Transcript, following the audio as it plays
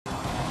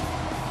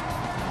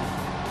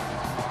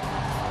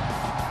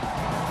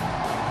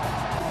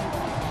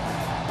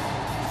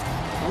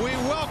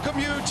welcome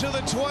you to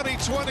the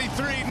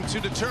 2023 to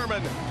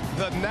determine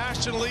the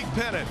National League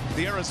pennant.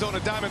 The Arizona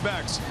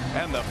Diamondbacks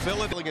and the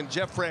Phillies. And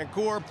Jeff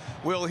Francoeur.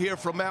 We'll hear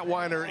from Matt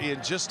Weiner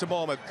in just a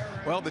moment.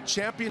 Well, the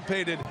champion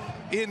painted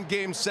in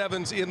Game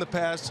 7s in the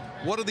past.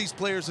 What are these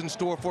players in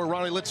store for?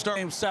 Ronnie, let's start.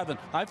 Game 7.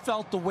 I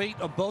felt the weight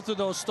of both of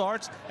those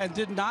starts and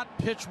did not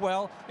pitch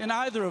well in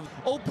either of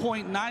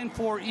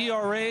 0.94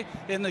 ERA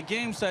in the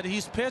games that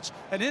he's pitched.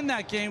 And in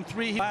that Game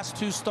 3, last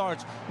two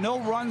starts, no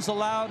runs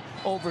allowed,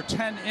 over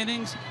 10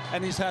 innings,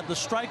 and he's had the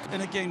strike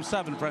in a Game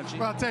 7, Frenchie.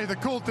 Well, I'll tell you, the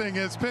cool thing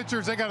is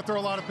pitchers, they got to throw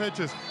a lot of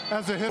pitches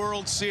as a hit.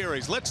 World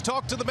Series. Let's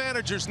talk to the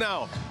managers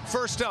now.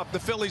 First up, the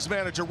Phillies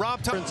manager,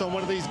 Rob Thomas. On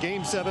one of these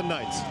Game 7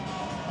 nights.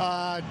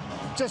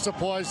 Just a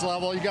poise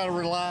level. You got to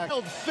relax.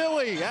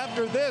 Philly.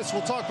 After this,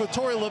 we'll talk with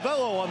Torey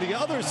Lovullo on the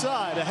other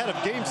side ahead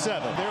of Game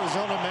 7.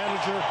 Arizona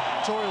manager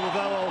Torey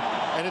Lovullo,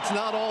 and it's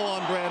not all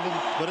on Brandon,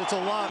 but it's a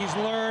lot. He's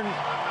learned.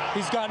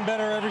 He's gotten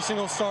better every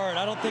single start.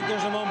 I don't think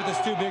there's a moment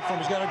that's too big for him.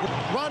 He's got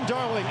a Ron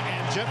Darling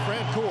and Jeff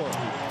Francoeur.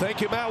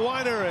 Thank you, Matt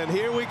Weiner, and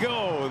here we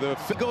go.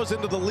 The goes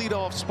into the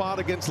leadoff spot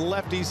against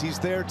lefties. He's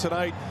there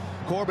tonight.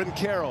 Corbin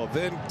Carroll.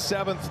 Then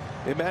 7th,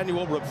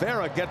 Emmanuel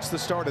Rivera gets the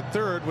start at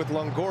 3rd with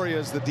Longoria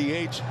as the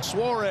DH.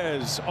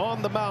 Suarez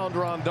on the mound,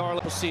 Ron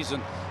Darling.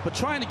 Season, but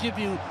trying to give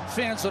you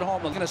fans at home,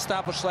 are going to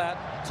establish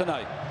that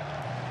tonight.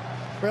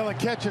 Well, a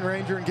catching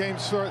ranger in Game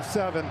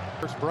 7.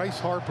 Bryce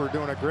Harper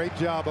doing a great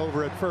job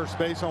over at first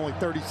base. Only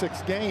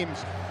 36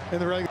 games in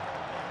the regular.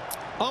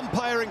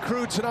 Umpiring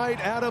crew tonight,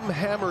 Adam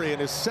Hammery in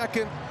his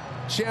 2nd,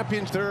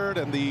 champion 3rd,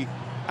 and the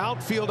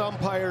outfield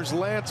umpires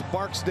Lance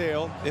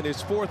Barksdale in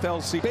his 4th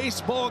LC.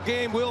 Baseball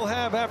game we'll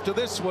have after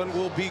this one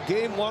will be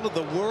Game 1 of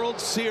the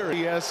World Series.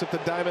 Yes, if the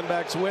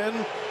Diamondbacks win,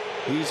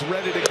 he's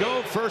ready to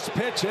go. First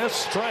pitch, a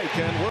strike,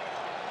 and we're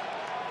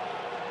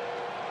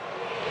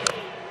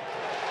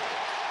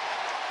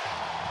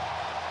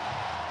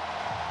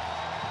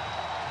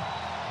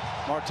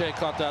Marte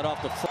caught that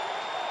off the foot.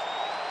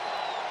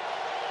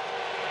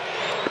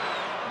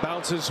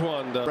 Bounces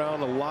one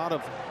around a lot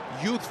of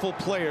youthful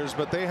players,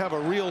 but they have a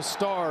real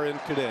star in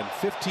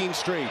 15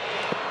 straight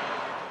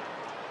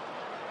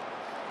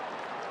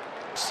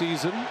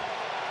season.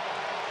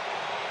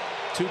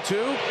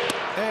 2-2,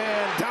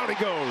 and down he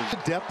goes. The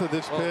depth of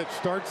this pitch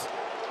starts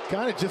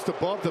kind of just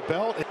above the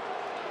belt.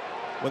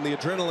 When the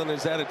adrenaline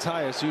is at its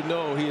highest, you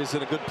know he is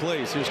in a good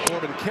place. Here's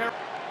Corbin Carroll.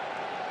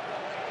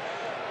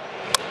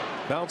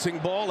 Bouncing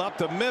ball up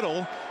the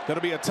middle. Going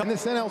to be a tough. And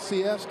this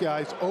NLCS,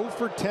 guys, 0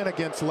 for 10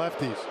 against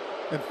lefties,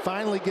 and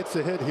finally gets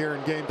a hit here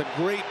in Game. A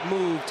great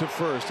move to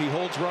first. He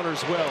holds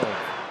runners well.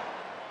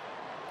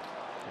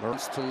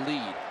 Learns to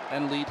lead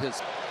and lead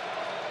his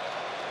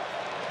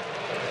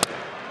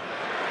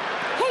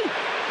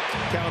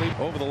county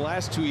over the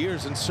last 2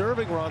 years and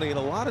serving Ronnie in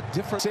a lot of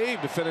different save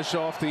to finish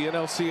off the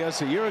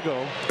NLCS a year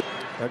ago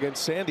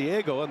against San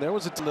Diego, and there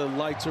was the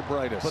lights are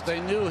brightest. But they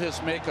knew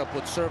his makeup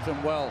would serve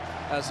him well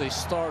as a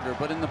starter,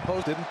 but in the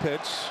post didn't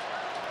pitch.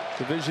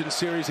 Division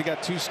series, he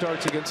got 2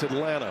 starts against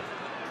Atlanta,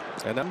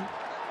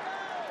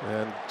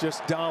 and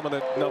just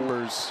dominant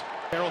numbers.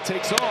 Carroll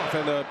takes off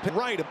and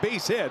a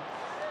base hit.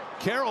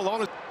 Carroll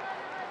on it.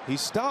 He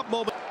stopped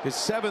moment. His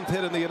 7th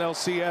hit in the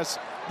NLCS.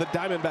 The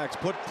Diamondbacks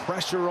put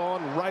pressure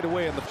on right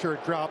away in the sure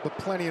drop, but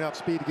plenty enough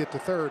speed to get to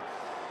 3rd.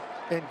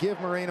 And give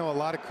Moreno a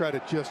lot of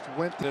credit. Just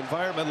went an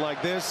environment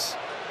like this,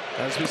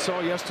 as we saw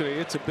yesterday,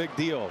 it's a big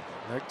deal.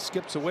 That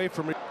skips away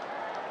from.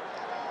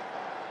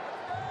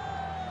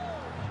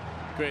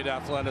 Great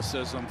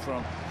athleticism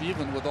from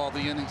even with all the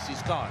innings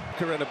he's got.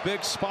 In a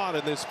big spot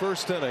in this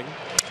 1st inning.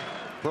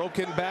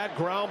 Broken bat,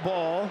 ground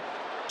ball,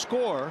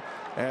 score,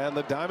 and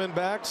the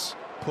Diamondbacks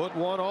put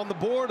one on the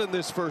board in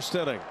this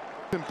 1st inning.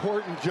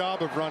 Important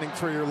job of running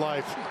for your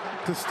life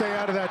to stay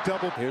out of that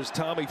double. Here's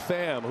Tommy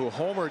Pham, who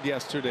homered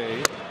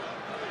yesterday.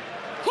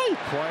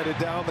 Quieted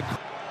down the.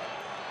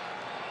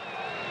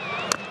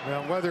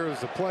 Well, whether it was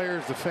the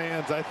players, the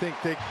fans, I think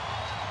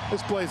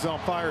this place on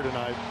fire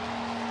tonight.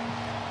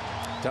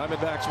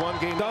 Diamondbacks 1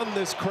 game done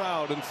this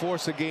crowd and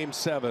force a Game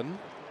 7.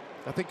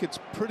 I think it's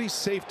pretty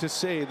safe to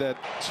say that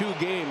 2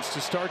 games to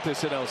start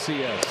this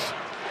NLCS.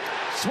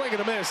 Swing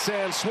and a miss,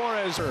 and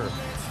Suarez.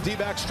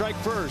 D-back strike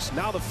first.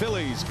 Now the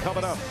Phillies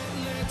coming up.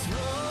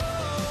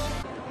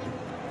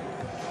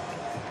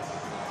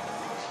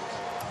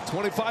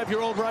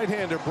 '25-year-old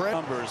right-hander Brett.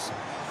 Numbers.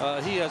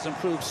 He has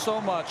improved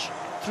so much.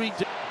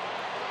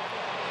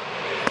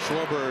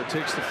 Schwarber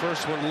takes the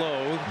first one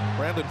low.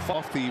 Brandon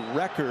off the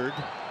record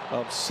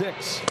of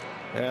 6,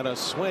 and a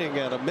swing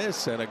and a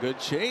miss and a good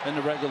change in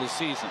the regular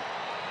season.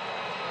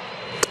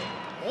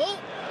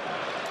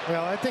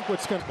 Well, I think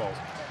what's going to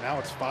now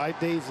it's 5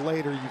 days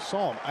later. You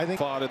saw him. I think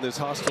fought in this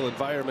hostile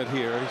environment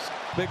here. His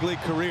big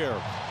league career.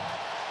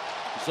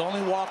 He's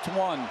only walked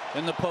 1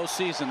 in the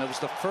postseason. It was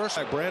the first.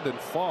 Brandon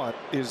Pfaadt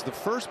is the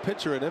first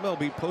pitcher in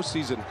MLB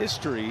postseason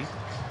history.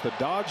 The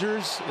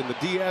Dodgers in the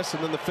DS,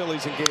 and then the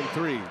Phillies in Game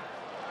 3.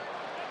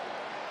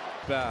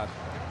 Bad.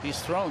 He's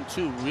thrown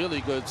 2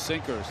 really good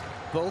sinkers,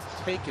 both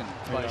taken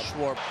by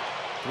Schwarber.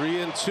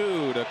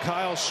 3-2 to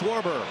Kyle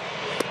Schwarber,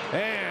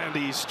 and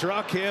And he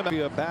struck him.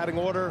 A batting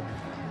order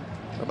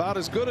about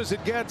as good as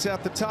it gets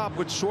at the top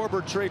with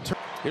Schwarber, Trey Turner.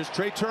 Here's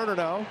Trey Turner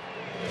now.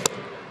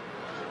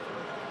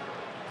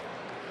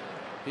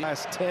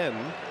 Last 10.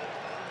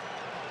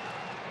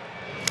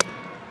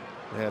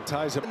 And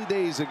ties him 10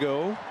 days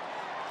ago.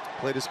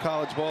 Played his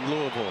college ball in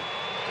Louisville.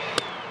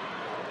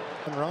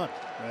 And run.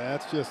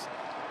 That's just,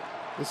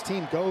 this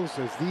team goes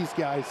as these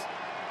guys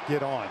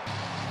get on.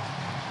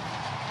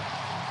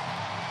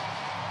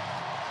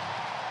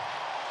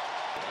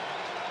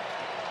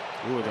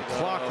 Ooh, the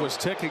clock was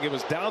ticking. It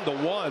was down to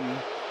 1.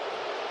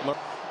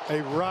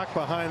 A rock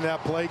behind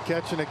that plate,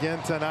 catching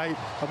again tonight.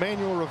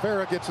 Emmanuel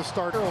Rivera gets a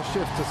start.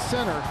 Shift to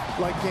center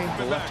like game.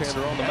 The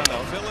left-hander on the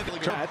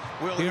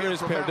mound. Here is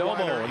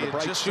Perdomo in the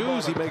bright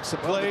shoes. He makes the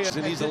play,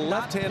 and he's a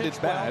left-handed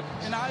bat.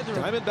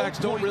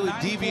 Diamondbacks don't really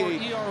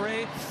deviate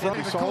from.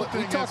 We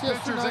talked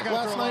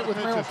last night with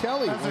Merrill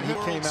Kelly when he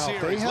came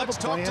out. They have a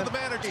plan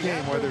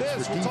game, whether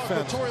it's the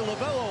defense or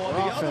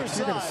offense.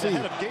 You're going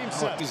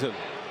to see.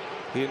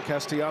 Ian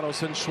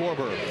Castellanos and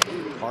Schwarber.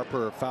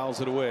 Harper fouls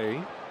it away.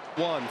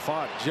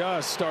 Fought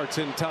just starts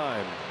in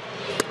time.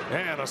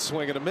 And a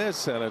swing and a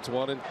miss, and it's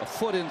a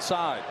foot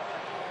inside.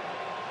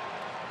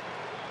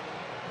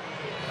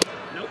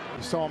 You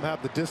saw him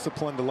have the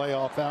discipline to lay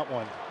off that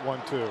one.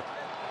 1-2.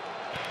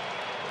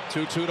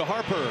 2-2 to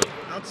Harper.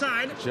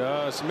 Outside.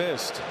 Just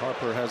missed.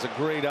 Harper has a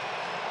great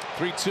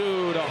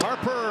 3-2 to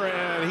Harper,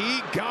 and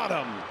he got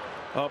him.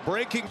 A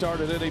breaking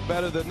started any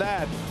better than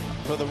that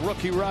for the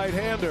rookie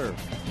right-hander.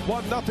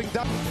 1-0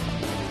 down.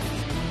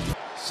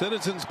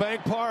 Citizens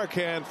Bank Park,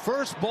 and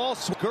first ball.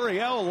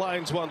 Gurriel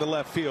lines one to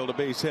left field, a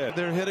base hit.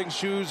 They're hitting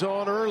shoes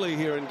on early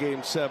here in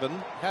Game 7.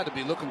 Had to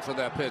be looking for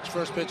that pitch.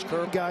 First pitch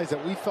curve. Guys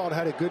that we thought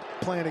had a good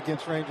plan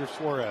against Ranger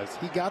Suarez.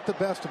 He got the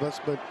best of us,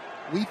 but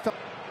we thought.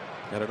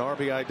 Had an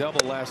RBI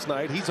double last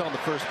night. He's on the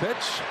first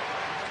pitch.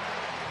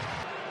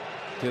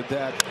 Did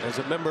that as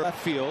a member of left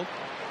field.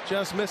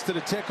 Just missed it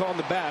a tick on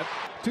the bat.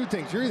 Two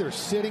things. You're either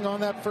sitting on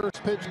that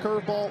first pitch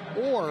curveball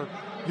or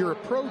your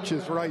approach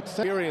is right.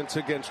 Experience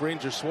against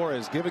Ranger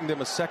Suarez, giving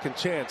them a second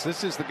chance.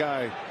 This is the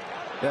guy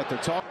that they're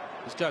talking.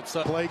 He's got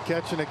some play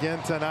catching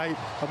again tonight.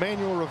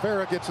 Emmanuel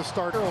Rivera gets a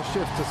start.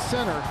 Shift to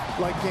center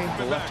like game.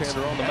 The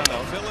left-hander on the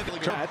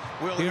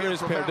mound. Here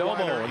is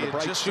Perdomo in the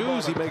bright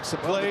shoes. He makes the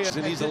play,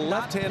 and he's a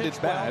left-handed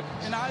bat.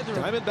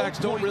 Diamondbacks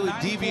don't really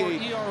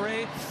deviate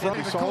from.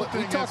 We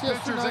talked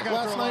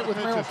last night with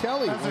Merrill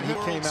Kelly when he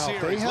came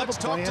out. They have a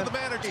plan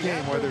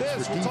game, whether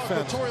it's the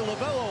defense or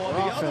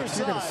offense.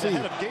 You're going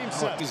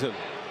to see.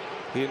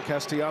 Ian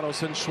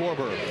Castellanos and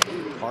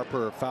Schwarber.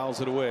 Harper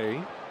fouls it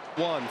away.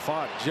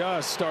 Fought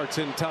just starts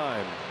in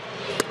time.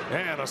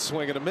 And a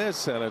swing and a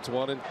miss, and it's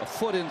a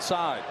foot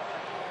inside.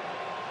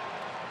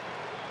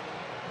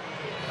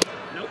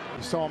 You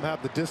saw him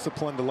have the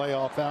discipline to lay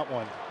off that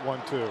one.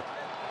 1-2.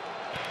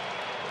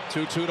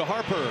 2-2 to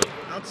Harper.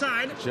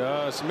 Outside.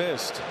 Just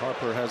missed.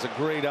 Harper has a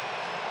great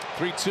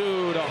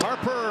 3-2 to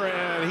Harper,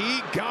 and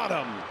he got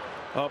him.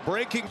 A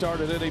breaking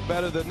started any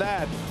better than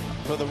that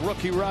for the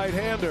rookie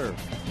right-hander.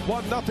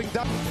 1-0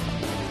 down.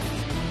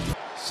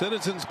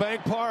 Citizens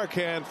Bank Park,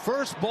 and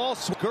first ball.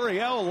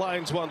 Gurriel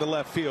lines one to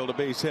left field, a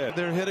base hit.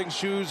 They're hitting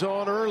shoes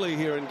on early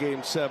here in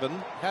Game 7.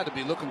 Had to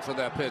be looking for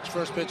that pitch.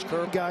 First pitch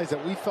curve. Guys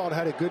that we thought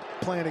had a good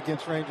plan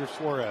against Ranger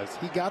Suarez.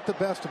 He got the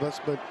best of us,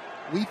 but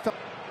we thought.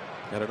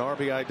 Had an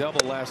RBI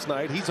double last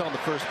night. He's on the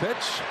first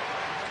pitch.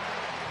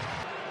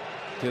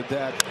 Did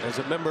that as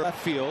a member of left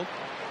field.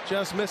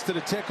 Just missed it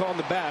a tick on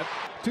the bat.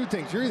 Two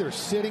things. You're either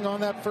sitting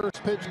on that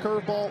first pitch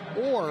curveball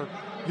or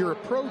your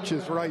approach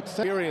is right.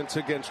 Experience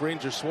against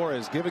Ranger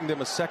Suarez, giving them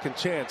a second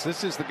chance.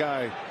 This is the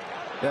guy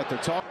that they're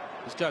talking.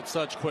 He's got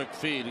such quick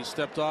feet. He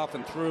stepped off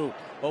and threw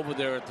over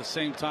there at the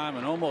same time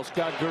and almost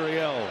got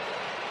Gurriel.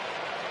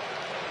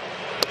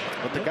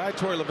 But the guy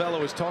Torey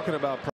Lovullo is talking about